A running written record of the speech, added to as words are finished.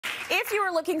If you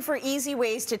are looking for easy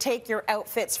ways to take your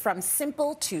outfits from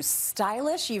simple to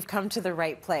stylish, you've come to the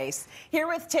right place. Here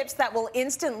with tips that will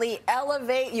instantly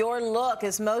elevate your look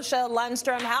is Mosha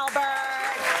Lundstrom Halbert.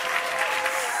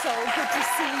 So good to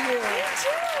see you. You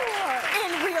too.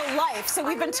 In real life. So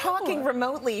we've been talking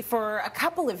remotely for a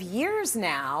couple of years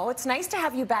now. It's nice to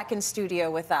have you back in studio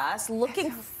with us,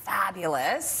 looking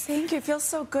fabulous. Thank you. It feels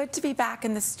so good to be back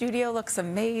in the studio. Looks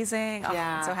amazing. Oh,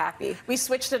 Yeah. I'm so happy. We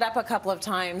switched it up a couple of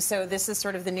times, so this is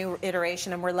sort of the new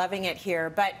iteration, and we're loving it here.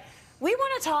 But we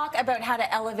want to talk about how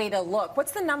to elevate a look.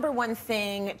 What's the number one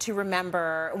thing to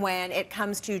remember when it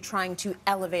comes to trying to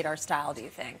elevate our style, do you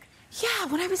think? Yeah,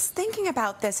 when I was thinking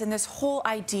about this and this whole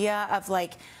idea of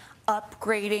like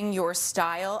upgrading your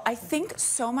style, I think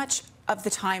so much of the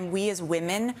time we as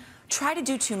women try to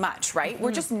do too much, right?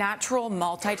 We're just natural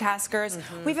multitaskers.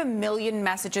 We have a million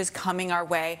messages coming our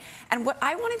way. And what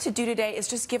I wanted to do today is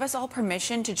just give us all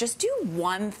permission to just do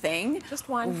one thing. Just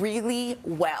one. Really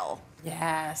well.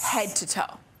 Yes. Head to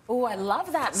toe. Oh, I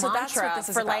love that So mantra that's what this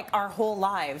is for about. like our whole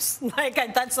lives. Like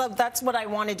that's what I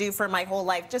want to do for my whole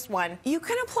life. Just one. You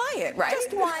can apply it, right?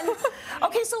 Just one.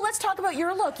 Okay, so let's talk about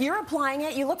your look. You're applying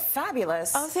it. You look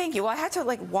fabulous. Oh, thank you. Well, I had to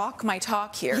like walk my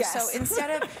talk here. Yes. So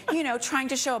instead of, trying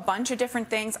to show a bunch of different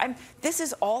things, this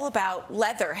is all about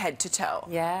leather head to toe.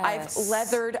 Yes. I've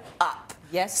leathered up.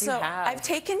 Yes, you have. I've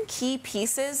taken key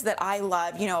pieces that I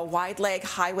love, a wide leg,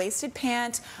 high-waisted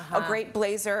pant, a great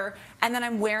blazer, and then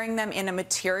I'm wearing them in a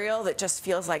material that just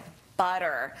feels like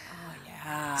butter. Oh,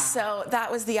 yeah. So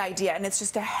that was the idea, and it's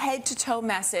just a head-to-toe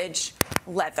message,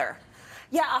 leather.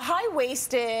 Yeah, a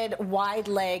high-waisted,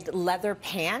 wide-legged leather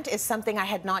pant is something I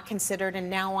had not considered, and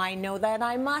now I know that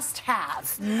I must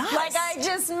have. Like, I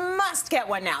just must get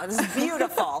one now. This is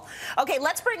beautiful. Okay,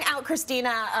 let's bring out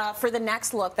Christina for the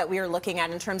next look that we are looking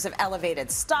at in terms of elevated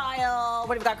style.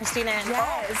 What have we got, Christina?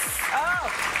 Yes.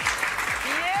 Oh,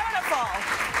 beautiful.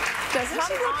 Doesn't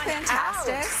she look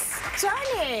fantastic?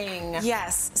 Stunning.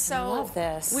 Yes. So I love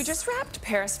this. We just wrapped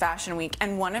Paris Fashion Week,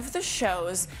 and one of the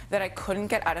shows that I couldn't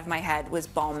get out of my head was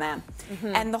Balmain.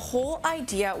 And the whole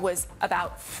idea was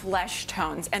about flesh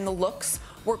tones, and the looks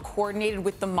were coordinated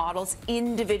with the model's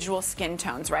individual skin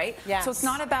tones, right? Yes. So it's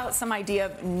not about some idea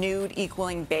of nude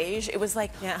equaling beige. It was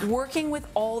like working with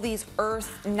all these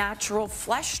earth natural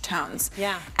flesh tones.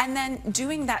 Yeah. And then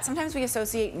doing that, sometimes we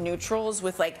associate neutrals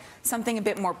with like something a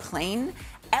bit more plain,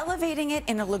 elevating it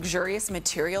in a luxurious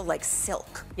material like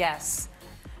silk. Yes.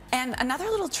 And another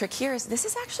little trick here is this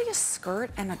is actually a skirt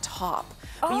and a top.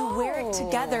 But you wear it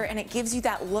together and it gives you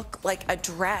that look like a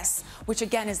dress, which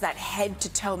again is that head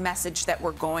to toe message that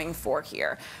we're going for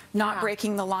here. Not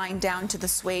breaking the line down to the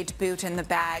suede boot and the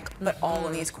bag, but all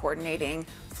of these coordinating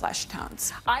flesh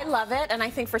tones. I love it, and I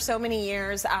think for so many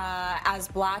years as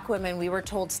black women we were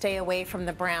told stay away from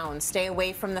the browns, stay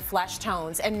away from the flesh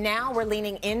tones, and now we're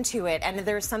leaning into it, and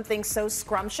there's something so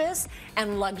scrumptious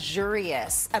and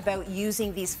luxurious about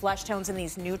using these flesh tones and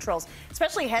these neutrals,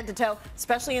 especially head to toe,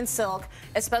 especially in silk,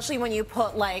 especially when you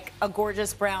put like a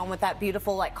gorgeous brown with that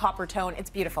beautiful like copper tone. It's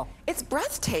beautiful. It's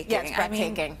breathtaking. Yeah, it's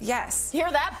breathtaking. Yes.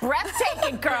 Hear that?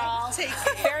 Breathtaking, girl.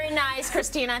 Very nice,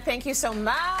 Christina. Thank you so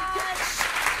much.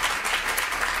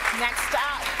 Next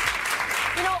up,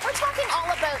 we're talking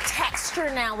all about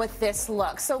texture now with this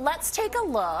look. So let's take a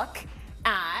look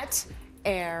at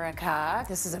Erica.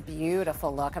 This is a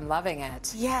beautiful look. I'm loving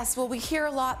it. Yes, well, we hear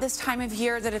a lot this time of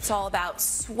year that it's all about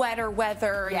sweater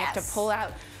weather. Yes. You have to pull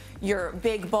out your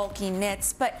big, bulky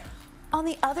knits. But on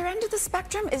the other end of the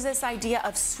spectrum is this idea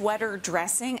of sweater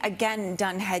dressing, again,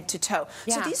 done head to toe.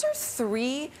 Yeah. So these are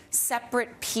three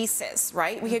separate pieces,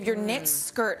 right? We have your knit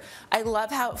skirt. I love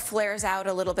how it flares out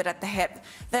a little bit at the hip.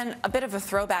 Then a bit of a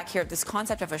throwback here, this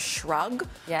concept of a shrug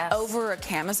over a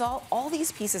camisole. All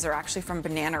these pieces are actually from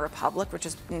Banana Republic, which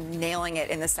is nailing it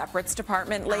in the separates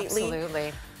department lately.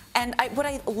 Absolutely. And what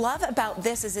I love about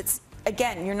this is it's,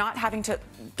 again, you're not having to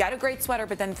get a great sweater,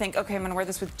 but then think, okay, I'm gonna wear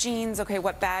this with jeans, okay,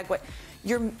 what bag, what?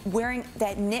 You're wearing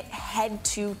that knit head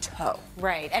to toe.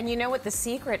 Right, and you know what the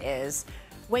secret is?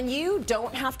 When you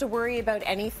don't have to worry about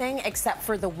anything except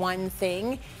for the one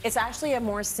thing, it's actually a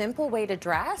more simple way to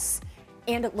dress,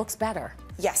 and it looks better.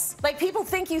 Yes. Like, people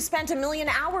think you spent a million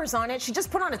hours on it. She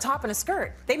just put on a top and a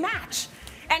skirt. They match.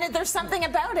 And there's something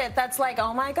about it that's like,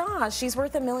 oh my gosh, she's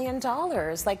worth $1 million.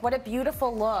 Like, what a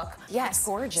beautiful look. Yes. It's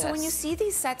gorgeous. So when you see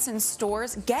these sets in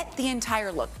stores, get the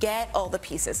entire look. Get all the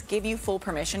pieces. Give you full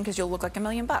permission because you'll look like $1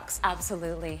 million.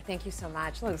 Absolutely. Thank you so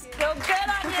much. Looks so good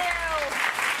on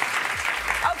you.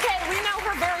 Okay, we know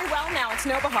her very well now. It's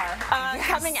Nobahar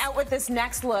coming out with this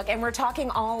next look, and we're talking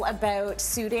all about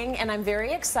suiting, and I'm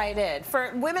very excited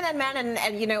for women and men and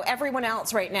everyone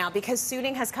else right now because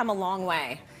suiting has come a long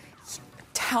way.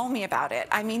 Tell me about it.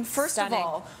 I mean, first of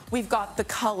all, we've got the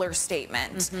color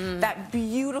statement, that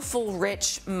beautiful,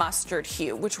 rich mustard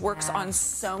hue, which works on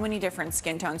so many different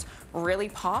skin tones, really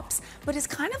pops, but is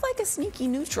kind of like a sneaky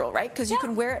neutral, right? Because you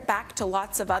can wear it back to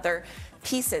lots of other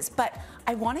pieces. But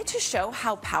I wanted to show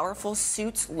how powerful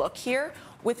suits look here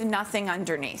with nothing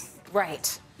underneath.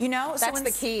 Right. You know, that's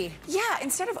the key. Yeah,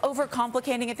 instead of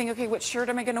overcomplicating it, think, okay, what shirt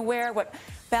am I going to wear? What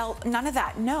belt? None of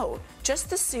that. No,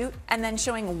 just the suit and then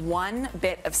showing one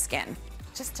bit of skin.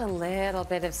 Just a little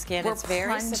bit of skin. We're it's very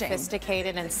plunging.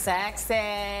 Sophisticated and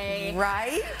sexy.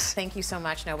 Right? Thank you so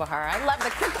much, Nobahara. I love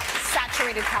the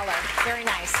saturated color. Very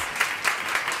nice.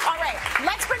 All right,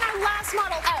 let's bring our last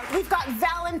model out. We've got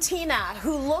Valentina,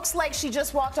 who looks like she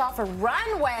just walked off a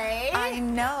runway. I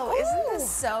know. Ooh. Isn't this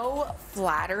so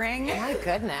flattering? My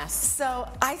goodness. So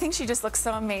I think she just looks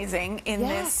so amazing in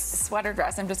this sweater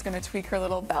dress. I'm just going to tweak her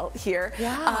little belt here.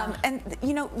 Yeah. And,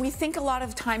 you know, we think a lot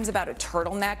of times about a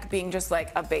turtleneck being just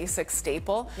like a basic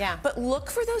staple. Yeah. But look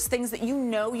for those things that you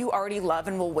know you already love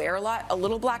and will wear a lot. A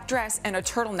little black dress and a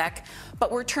turtleneck.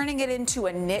 But we're turning it into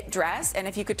a knit dress. And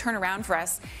if you could turn around for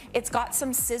us, it's got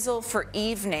some sizzle for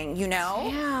evening, you know?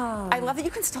 Yeah. I love that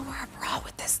you can still wear a bra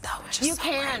with this, though. You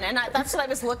can, and that's what I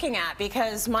was looking at,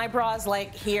 because my bra's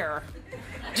like here.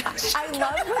 I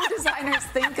love when designers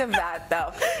think of that,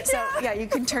 though. So yeah,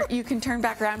 you can turn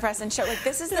back around for us and show, like,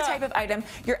 this is the type of item.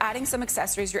 You're adding some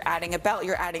accessories, you're adding a belt,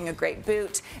 you're adding a great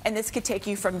boot, and this could take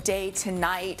you from day to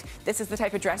night. This is the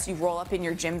type of dress you roll up in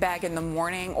your gym bag in the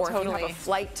morning, or if you have a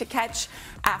flight to catch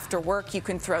after work, you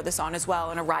can throw this on as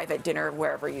well and arrive at dinner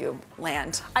wherever you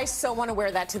land. I so want to wear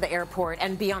that to the airport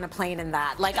and be on a plane in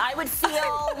that. Like, I would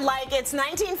feel like it's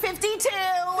 1952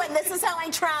 and this is how I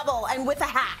travel, and with a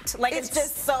hat. Like, it's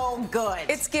just so good.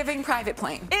 It's giving private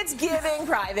plane. It's giving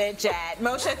private jet.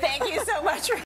 Mosha, thank you so much for